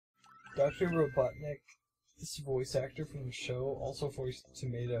Dr. Robotnik, this voice actor from the show, also voiced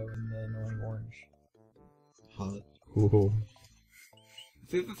Tomato in The Annoying Orange. Hot. Ooh.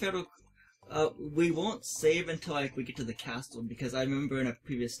 We won't save until like we get to the castle, because I remember in our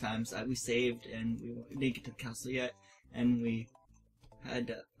previous times we saved and we didn't get to the castle yet, and we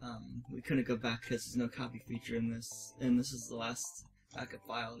had we couldn't go back because there's no copy feature in this, and this is the last backup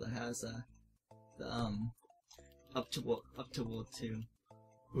file that has the up to World 2.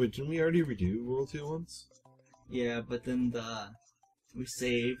 Wait, didn't we already redo World 2 once? Yeah, but then we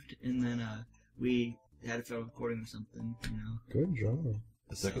saved, and then we had a failed recording or something, you know. Good job.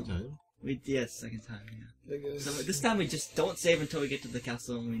 A second time? Yeah, second time, yeah. I guess. So this time we just don't save until we get to the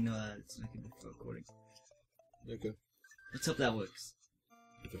castle and we know that it's not going to be for recording. Okay. Let's hope that works.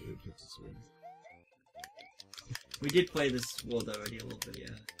 I thought you would fix this one. We did play this world already a little bit,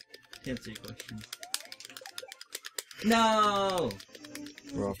 yeah. To answer your question. No!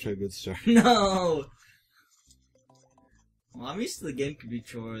 We're off to a good start. No! Well, I'm used to the game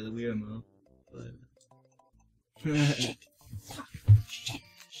controller or the Wii remote, but...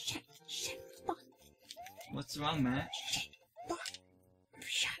 What's wrong, Matt?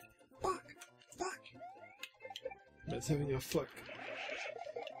 Fuck. Matt's having a fuck.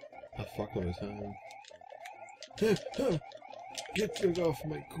 A fuck of a time. Get off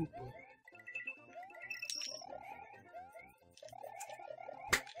my Koopa.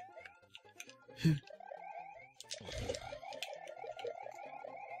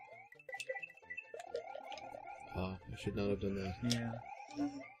 I should not have done that. Yeah.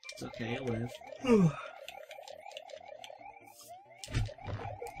 It's okay, I'll live.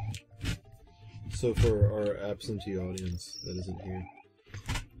 So for our absentee audience that isn't here,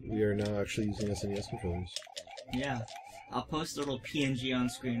 we are now actually using SNES controllers. Yeah. I'll post a little PNG on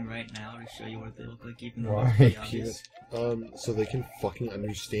screen right now to show you what they look like, even though Why? it's pretty obvious. So they can fucking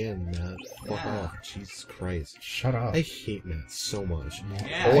understand, Matt. Fuck Yeah. off. Jesus Christ. Shut up. I hate Matt so much.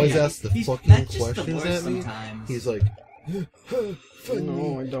 Yeah, Always yeah, asks the he's fucking Matt's just the questions worst at me. sometimes. He's like, funny.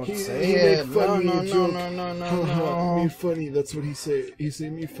 No, I don't He say made it. funny No, joke. no. Me funny. That's what he say. He say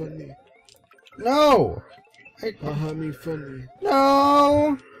me funny. No! Haha, me funny.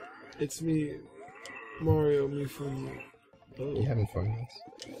 No! It's me, Mario, me funny. Oh, You having fun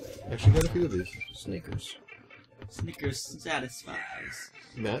with actually got a few of these. Snickers? Snickers satisfies.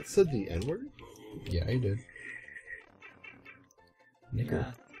 Matt said the N-word? Yeah, I did. Snicker.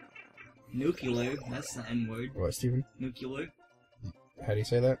 Yeah. Nuclear, that's the N-word. What, Steven? Nuclear. How do you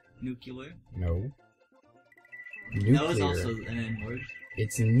say that? Nuclear. No. That was Nuclear. also an N-word.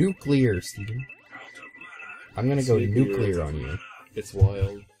 It's nuclear, Steven. I'm gonna go nuclear on you. It's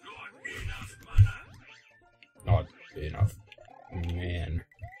wild. Not enough. Man.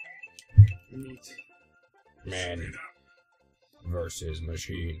 Meat. Man. Versus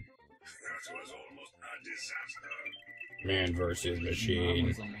machine. Man versus That machine.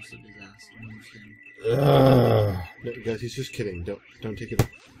 was almost a disaster. I'm just kidding. Ugh. No, guys, he's just kidding. Don't take it.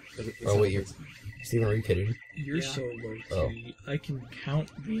 Oh wait, Steven, are you kidding? You're Yeah. so low key. Oh. I can count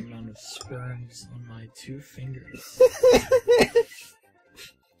the amount of sperms on my 2 fingers.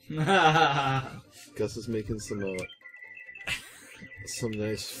 Gus is making some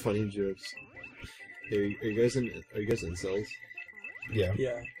nice funny jokes. Hey, are you guys incels? Yeah.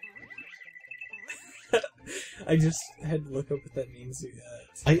 Yeah. I just had to look up what that means.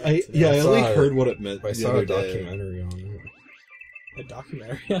 I saw only it. heard what it meant. I the saw other a day. documentary on it. A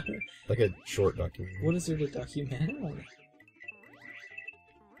documentary on it? Like a short documentary. What is there to document on?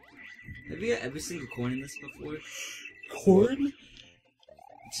 Have you got every single coin in this before? Corn?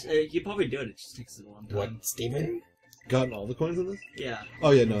 You probably do it, it just takes a long time. What, Steven? Gotten all the coins in this? Yeah.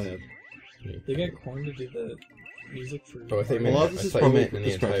 Oh yeah, no, I have. They got corn to do the music for... Oh, I think A meant- lot of this is thought you probably meant in the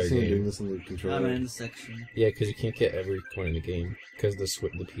just entire practicing and game. doing this in the controller. I'm in the section. Yeah, because you can't get every coin in the game. Because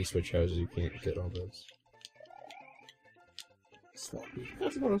the P-switch houses, you can't get all those. Sloppy.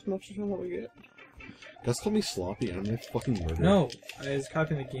 That's about as much as I want to get. Gus called me sloppy, and I'm gonna fucking murder. No, I was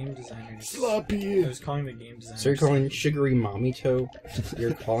copying the game designer. Sloppy! I was calling the game designer. So you're calling Sugary Mommy-Toe?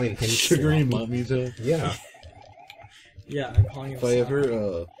 You're calling him Sugary sloppy? mommy though. Yeah. Yeah, I'm calling him If I ever,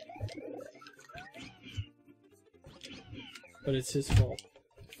 sloppy, but it's his fault.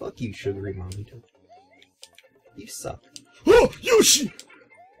 Fuck you, Sugary Mommy-Toe. You suck. Oh, Yoshi!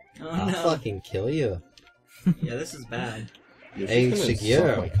 Oh I'll no. fucking kill you. Yeah, this is bad. Yoshi's Hey, gonna Shigeru.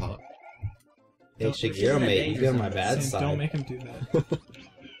 suck my cock. Hey, Don't- this Shigeru, isn't a mate, you danger got my zone. bad Sam, side. don't make him do that.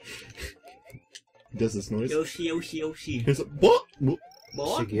 Does this noise? Yoshi, Yoshi, Yoshi. Here's a what? What?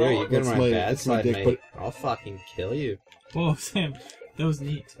 Shigeru, you What? got That's my my- bad that's my side, dick, mate. I'll fucking kill you. Whoa, Sam, that was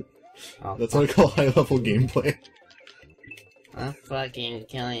neat. I'll That's what I call high level gameplay. I'll fucking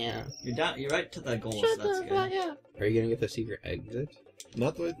kill you. You're down. You're right to the goal, so that's good. Are you gonna get the secret exit?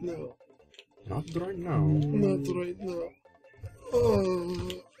 Not right now. Not right now. Not right now.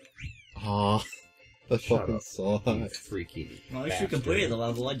 Ah, that Shut fucking up. sucks. You freaky. Well, at least you completed the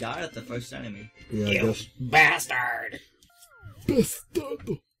level. I died at the first enemy. Yeah, I You guess. bastard!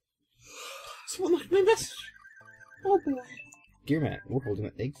 Bastardo. Someone like my message. Oh boy. Dear Matt, we're holding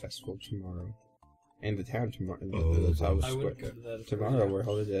an egg festival tomorrow. In the town tomorrow. Oh, the town I would square. go to that. Tomorrow we're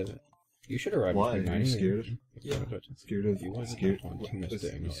holding it. You should arrive. Why? between Are you 9 scared? and- Yeah. Scared of You scared. want to miss Is- the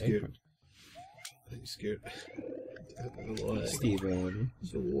you annual scared? egg hunt. Are you scared? Why? Steven.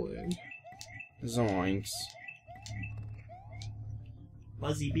 So annoying. Zoinks.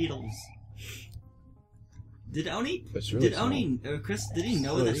 Fuzzy beetles. Did Oni? That's really Did Oni or Chris? Did he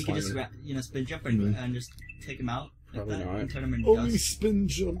know Really that he could just slimy. spin jump and just take him out like Probably that not. and turn him into Only dust? spin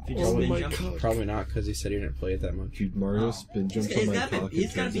jump Did you spin on my jump? cock. Probably not, because he said he didn't play it that much. Dude, Mario Oh. spin jumps He's on my gotta cock. be, he's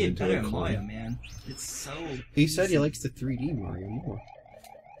and gotta turns be it a into better a cone. Mario, man. It's so. He said he easy. likes the 3D Mario more.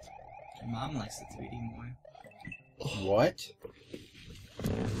 Your mom likes the 3D more. What?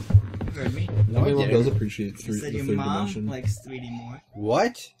 You heard me. No, I Everyone does didn't. appreciate I the said your third mom dimension. likes 3D more.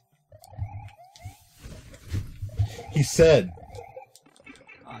 What? He said.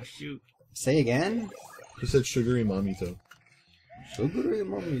 Oh shoot. Say again? He said sugary mamito. Sugary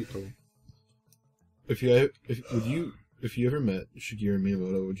mamito. If you ever met Shigeru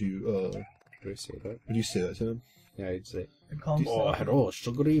Miyamoto, would you Did I say that? would you say that to him? Yeah, I'd say. And calm Oh, down. hello,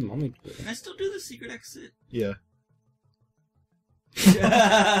 sugary mamito. Can I still do the secret exit? Yeah.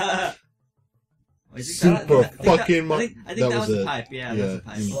 Wait, Super fucking I think that that was was the it. pipe. Yeah, Yeah. that was the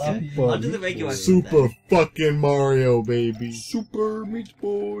pipe. Sloppy. Okay. I'll do the regular exit Super then. fucking Mario, baby. Super Meat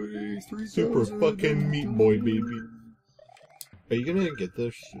Boy 3000. Super fucking Meat Boy, baby. Are you gonna get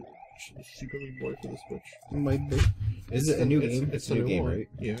the Super Meat Boy for the Switch? Maybe. Is it a new game? It's a new game, one. right?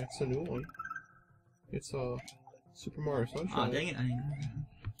 Yeah, it's a new one. It's Super Mario Sunshine. Aw, dang it. I didn't know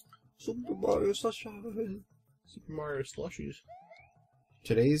that. Super Mario Sunshine. Super Mario Slushies.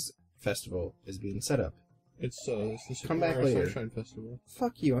 Today's festival is being set up. It's the Super Come back Mario later. Sunshine Festival.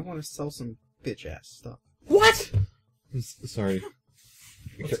 Fuck you, I want to sell some bitch ass stuff. What? Sorry.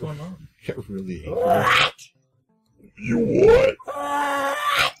 What's going on? Get really angry. You what?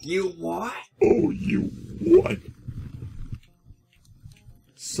 You what? Oh, you what?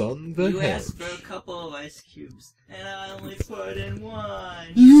 Son the You hedge. asked for a couple of ice cubes, and I only put in one.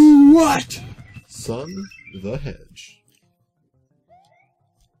 You what? Son the hedge.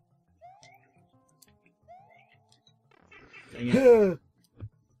 Dang it.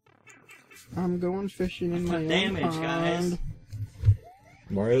 I'm going fishing in my own Damage, pond. guys.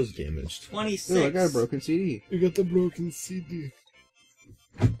 Mario's damaged. 26. Ooh, I got a broken CD. You got the broken CD.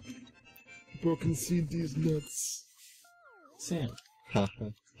 Broken CD's nuts. Sam. Ha ha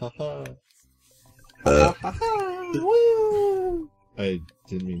ha ha. Woo! I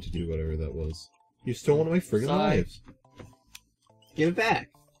didn't mean to do whatever that was. You stole one of my friggin' Sorry. lives. Give it back.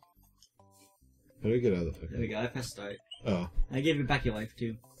 How do I get out of the There we go. I pressed start. Oh, I gave you back your life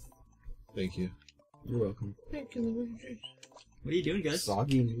too. thank you. You're welcome. Thank you, Luigi. What are you doing, guys?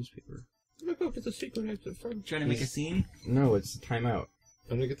 Soggy newspaper. I'm gonna go get the secret exit first. Trying to make a scene? No, it's timeout.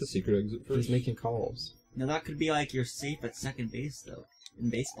 I'm gonna get the secret exit first. He's making calls. Now that could be like you're safe at second base though. In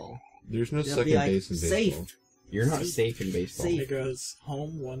baseball. There's no It'll second be like, base in baseball. safe. You're not Safe. safe in baseball. Safe. It goes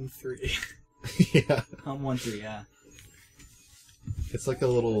home 1-3. Yeah. Home 1-3, yeah. It's like a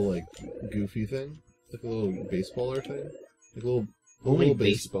little, like, goofy thing. Like a little baseballer thing. Like a little... Only little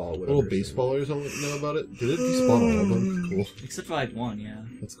baseball would Little understand. baseballers don't know about it. Did it despawn all of them? Cool. Except for like one, yeah.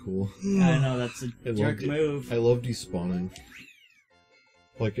 That's cool. I know, that's a I jerk loved it. move. I love despawning.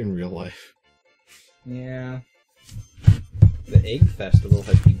 Like in real life. Yeah. The egg festival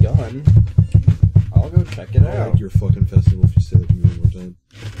has begun. I'll go check it I out. like your fucking festival if you say that to me one more time.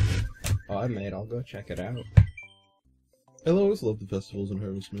 Oh, I made. I'll go check it out. I always love the festivals in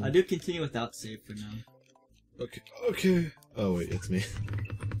Harvest Moon. I do continue without save for now. Okay. Okay. Oh wait, it's me.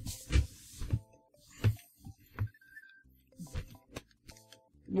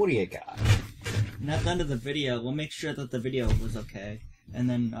 What do you got? And at the end of the video, we'll make sure that the video was okay. And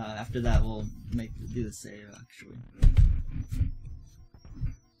then after that, we'll do the save, actually.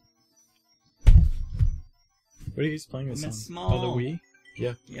 What are you playing this I'm on? small. Oh, the Wii?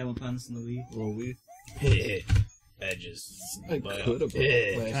 Yeah, we'll play this on the Wii. Well, we. I just. I could have.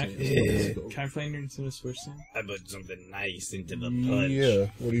 Can I play Nintendo Switch soon? I put something nice into the Yeah.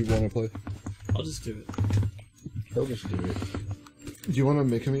 What do you want to play? I'll just do it. I'll just do it. Do you want to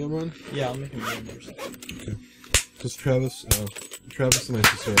make me a run? Yeah, I'll make a video or something. Because Travis and my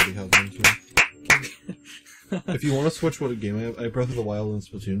sister already have one too. If you want to switch what game I have Breath of the Wild and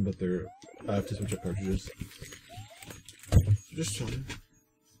Splatoon, but I have to switch up cartridges. Just chilling.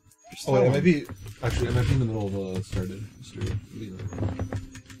 Oh wait, I might be in the middle of a started story.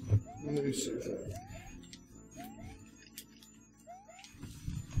 Let me see that.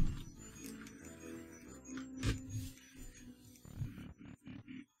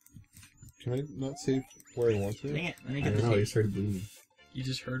 Can I not save where I want to? Dang it! I didn't I get don't the know, you tape. started bleeding. You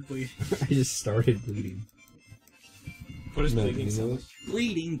just heard bleeding. I just started bleeding. What does Matt, bleeding you know sound this?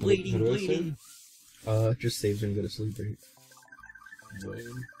 Bleeding, How bleeding, do I save? bleeding. Just saves and go to sleep, right?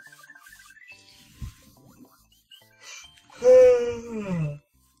 Lame.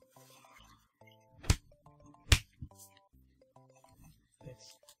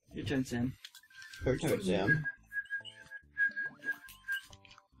 Thanks. Your turn, Sam. Sam.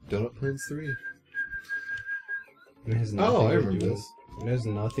 Donut Plans 3. It has Oh, nothing I to remember do with- this. It has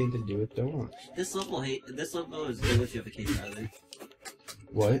nothing to do with donuts. This level is good if you have a cape feather.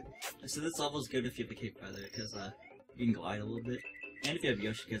 What? So this level is good if you have a cape feather because you can glide a little bit, and if you have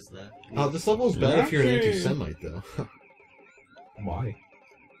Yoshi because the. Oh, this level is bad if you're an Okay. anti-Semite, though. Why?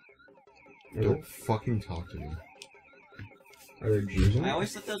 Don't fucking talk to me. Are there Jews in I it?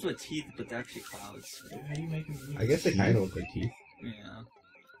 always thought those were teeth, but they're actually clouds. How do you make them? I guess they kind of look like teeth. Yeah.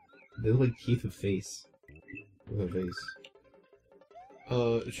 They look like teeth with face. With a face.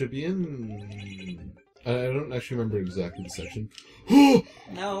 It should be in... I don't actually remember exactly the section.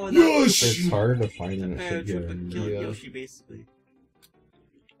 No, Yoshi! It's harder to find than it Prepare should be. to around kill here. Yeah. Yoshi, basically.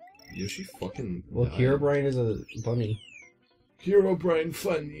 Yoshi fucking Well, died. Herobrine is a bunny. Herobrine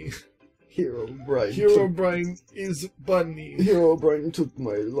funny. Herobrine. Herobrine is bunny. Herobrine took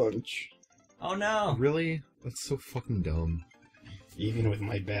my lunch. Oh no! Really? That's so fucking dumb. Even with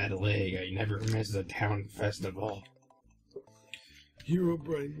my bad leg, I never miss a town festival.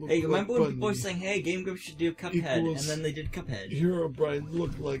 Herobrine looked Hey, like remember when funny. people were saying, "Hey, Game Grumps should do Cuphead," Equals- and then they did Cuphead. Herobrine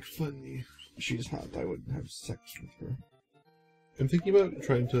looked like funny. She just thought I would have sex with her. I'm thinking about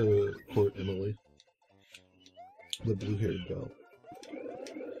trying to court Emily. The blue-haired belle.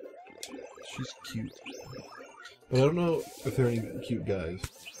 She's cute. But I don't know if there are any cute guys.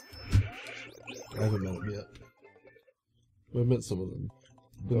 I haven't met them yet. I've met some of them.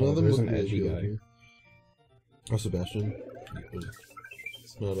 But none of them there's look an really edgy good guy. here. Oh, Sebastian.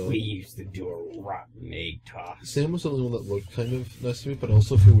 It's not a... We used to do a rotten egg toss. Sam was the only one that looked kind of nice to me, but I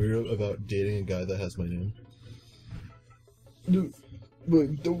also feel weird about dating a guy that has my name.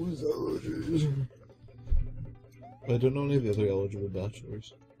 But those allergies. I don't know any of the other eligible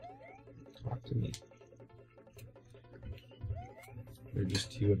bachelors. Talk to me. They're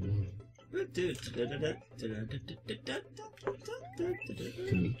just two of them.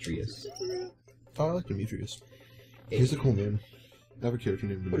 Demetrius. Oh, I like Demetrius. He's a cool name. I have a character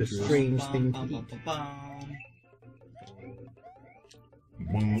named What a Demetrius. strange thing to eat.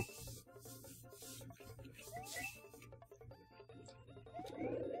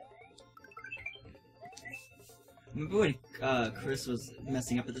 Remember when Chris was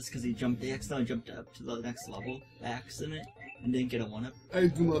messing up at this because he accidentally jumped up to the next level by accident and didn't get a 1-up? I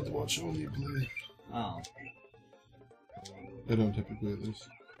do not watch only play. Oh. I don't typically at least.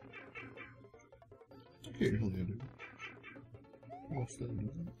 Occasionally I do. Most of the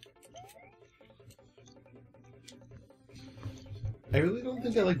time. I really don't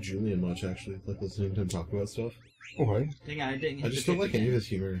think I like Julian much, actually, like listening to him talk about stuff. What? Dang, I didn't. I just don't like any of his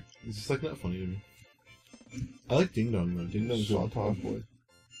humor. It's just like not funny to me. I like Ding Dong though. Ding Dong's a Soft top talk. boy.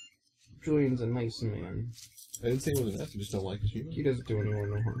 Julian's a nice man. I didn't say he was an ass, I just don't like his humor. He doesn't do anyone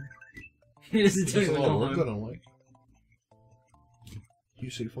no harm. He doesn't do There's a anyone lot no of words I harm. don't like. You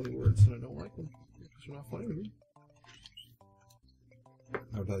say funny words and I don't like them. Because they're not funny to me.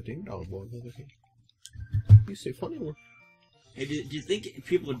 How about Ding Dong boy? You say funny words. Hey, do you think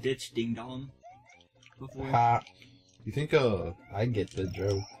people ditch Ding Dong before? Ha! You think, I get the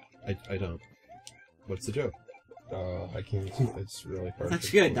joke. I don't. What's the joke? I can't. It's really I hard. thought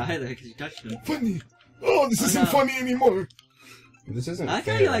to you were gonna explain. die there because you touched him. Funny! Oh, this Oh, isn't no. funny anymore! This isn't. I like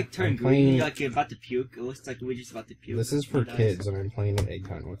how fair. you like turned I'm green, playing- you're like you're about to puke. It looks like Luigi's about to puke. This is for He dies. kids, and I'm playing an egg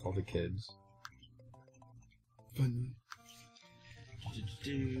hunt with all the kids. Funny.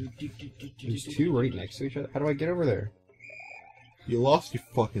 There's two right next to each other. How do I get over there? You lost, you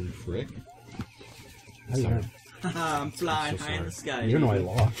fucking prick. I don't know. Haha, I'm flying I'm so high in the sky. You know I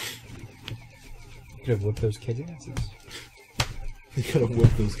lost. Could have whipped those kids' asses. You gotta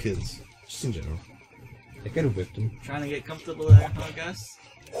whip those kids. Just in general. I could have whipped them. Trying to get comfortable there, huh, Gus?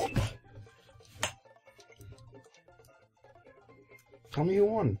 Tell me who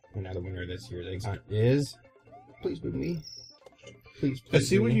won. And now the winner of this year's egg hunt is. Please boo me. Please, I please.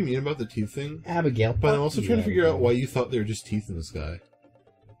 see what Minnie. you mean about the teeth thing, Abigail. but I'm also fuck trying you, to figure out Abigail. why you thought they were just teeth in the sky.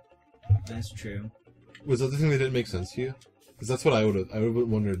 That's true. Was that the thing that didn't make sense to you? Because that's what I would have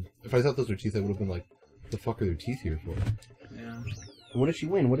wondered. If I thought those were teeth, I would have been like, the fuck are their teeth here for? Yeah. What did she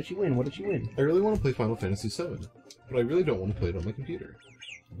win? What did she win? What did she win? I really want to play Final Fantasy VII, but I really don't want to play it on my computer.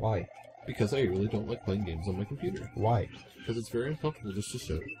 Why? Because I really don't like playing games on my computer. Why? Because it's very uncomfortable just to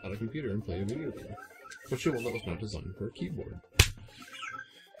sit on a computer and play a video game. Especially one that was not designed for a keyboard.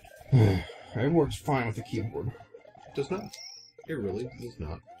 It works fine with the keyboard. It does not. It really does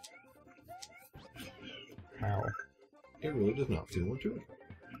not. How? It really does not feel intuitive.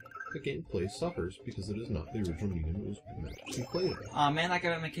 The gameplay suffers because it is not the original medium it was meant to be played in. Aw, man, I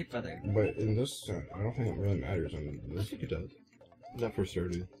got my kid brother. But in this, I don't think it really matters. On I this, think it does. Not for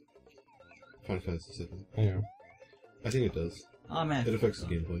started. Final Fantasy VII. I know. I think it does. Oh man. It affects the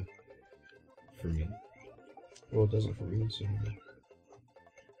gameplay. For me. Well, it doesn't for me. So.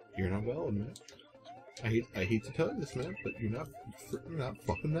 You're not valid, man. I hate to tell you this, man, but you're not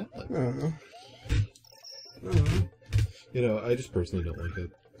fucking valid. You know, I just personally don't like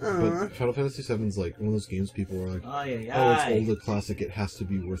it. But Final Fantasy VII's like one of those games people are like, Oh yeah, oh, yeah. it's old, a classic, it has to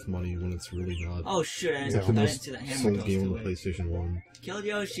be worth money when it's really not. Oh shit, I It's didn't, like the I most didn't see that hammer sold toss game to on the it. PlayStation 1. Killed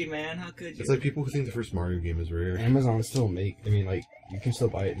Yoshi, man. How could you? It's like people who think the first Mario game is rare. Amazon still make. I mean, like you can still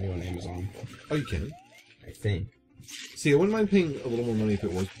buy it new on Amazon. Oh, you can? I think. See, I wouldn't mind paying a little more money if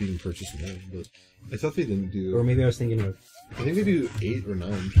it was being purchased now, but I thought they didn't do... Or maybe I was thinking of. I think they do 8 or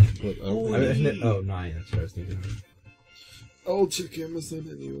 9, but I don't I, think... oh, 9. That's what I was thinking of. I'll check Amazon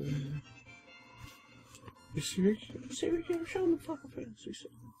anyway. You see, show me Final Fantasy VII.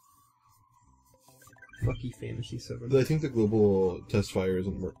 Fucky Fantasy 7. I think the global test fire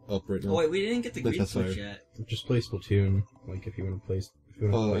isn't up right now. Oh wait, we didn't get the green That's switch fire. yet. Just play Splatoon. Like if you want to play. If you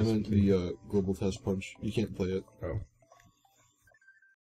want to I play meant Splatoon. the global test punch. You can't play it. Oh.